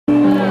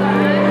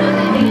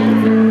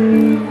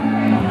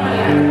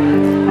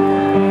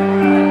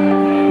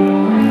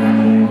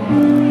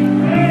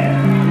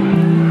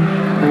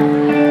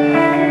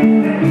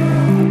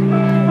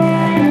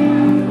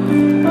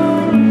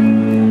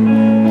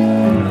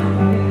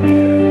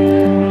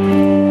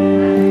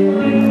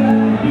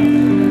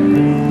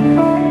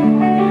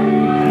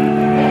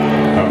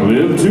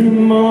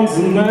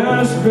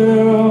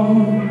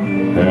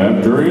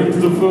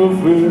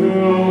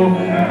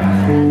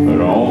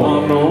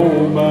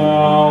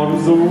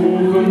those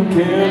open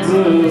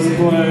Kansas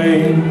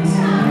plains.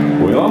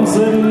 Well, I'm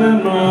sitting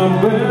in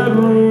my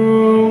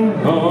bedroom,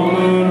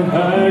 humming a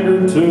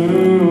Haggard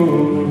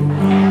tune,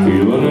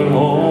 feeling at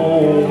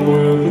home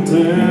with the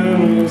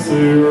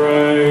Tennessee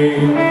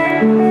rain.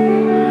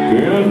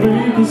 Can't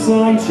beat the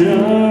sunshine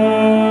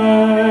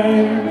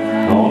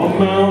on a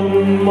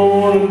mountain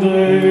morning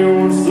day,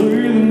 or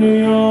see the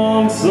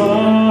neon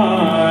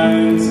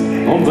signs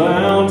on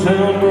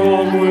downtown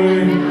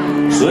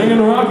Broadway,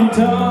 singing Rocky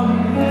Top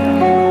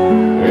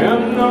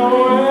and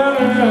knowing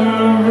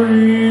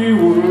every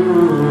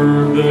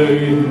word they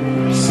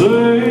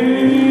say.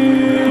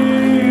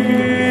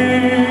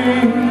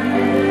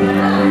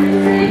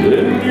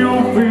 Then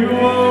you'll feel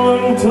a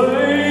little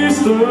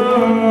taste of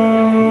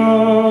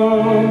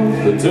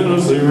the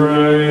Tennessee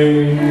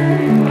rain.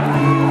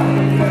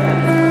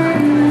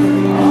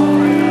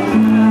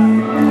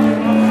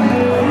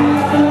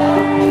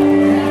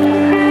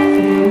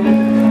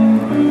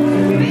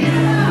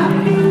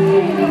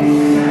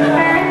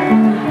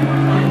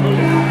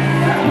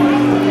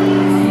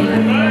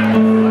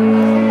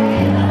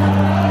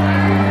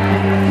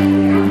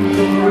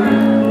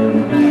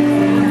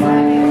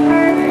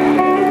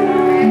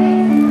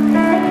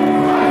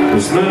 The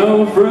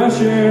smell of fresh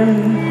air,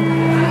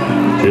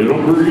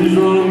 gentle breeze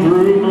running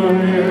through my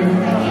hair,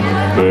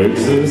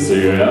 makes this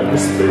the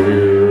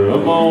atmosphere of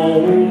my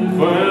own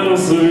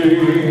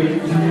fantasy.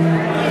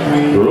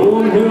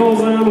 Rolling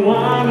hills and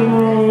winding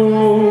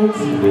roads,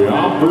 the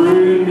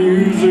Opry and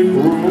music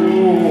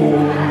roll,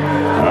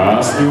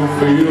 I still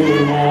feel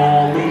at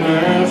home in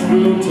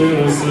Nashville,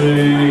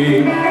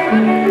 Tennessee.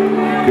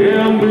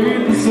 Can't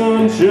beat the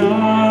sunshine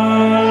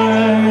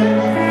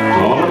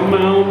on a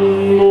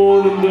mountain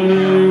morning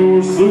day,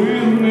 or see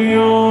the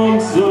neon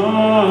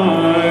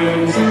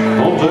signs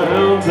on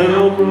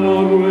downtown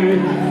Broadway,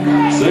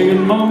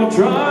 singing Mama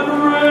tried to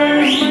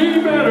raise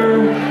me better,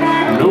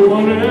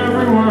 knowing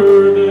every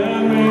word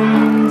that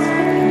means.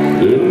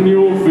 Then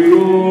you'll feel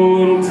a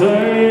little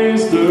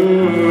taste of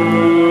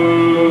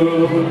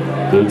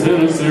the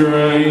Tennessee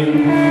rain.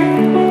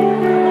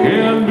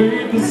 Can't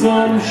beat the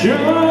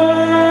sunshine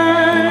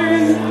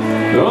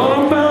on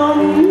a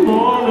mountain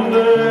morning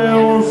day,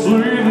 or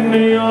see the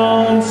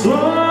neon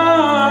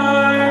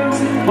signs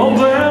on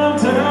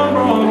downtown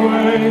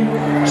Broadway,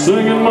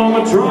 singing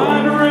Mama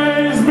tried to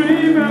raise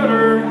me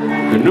better,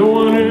 and no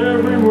one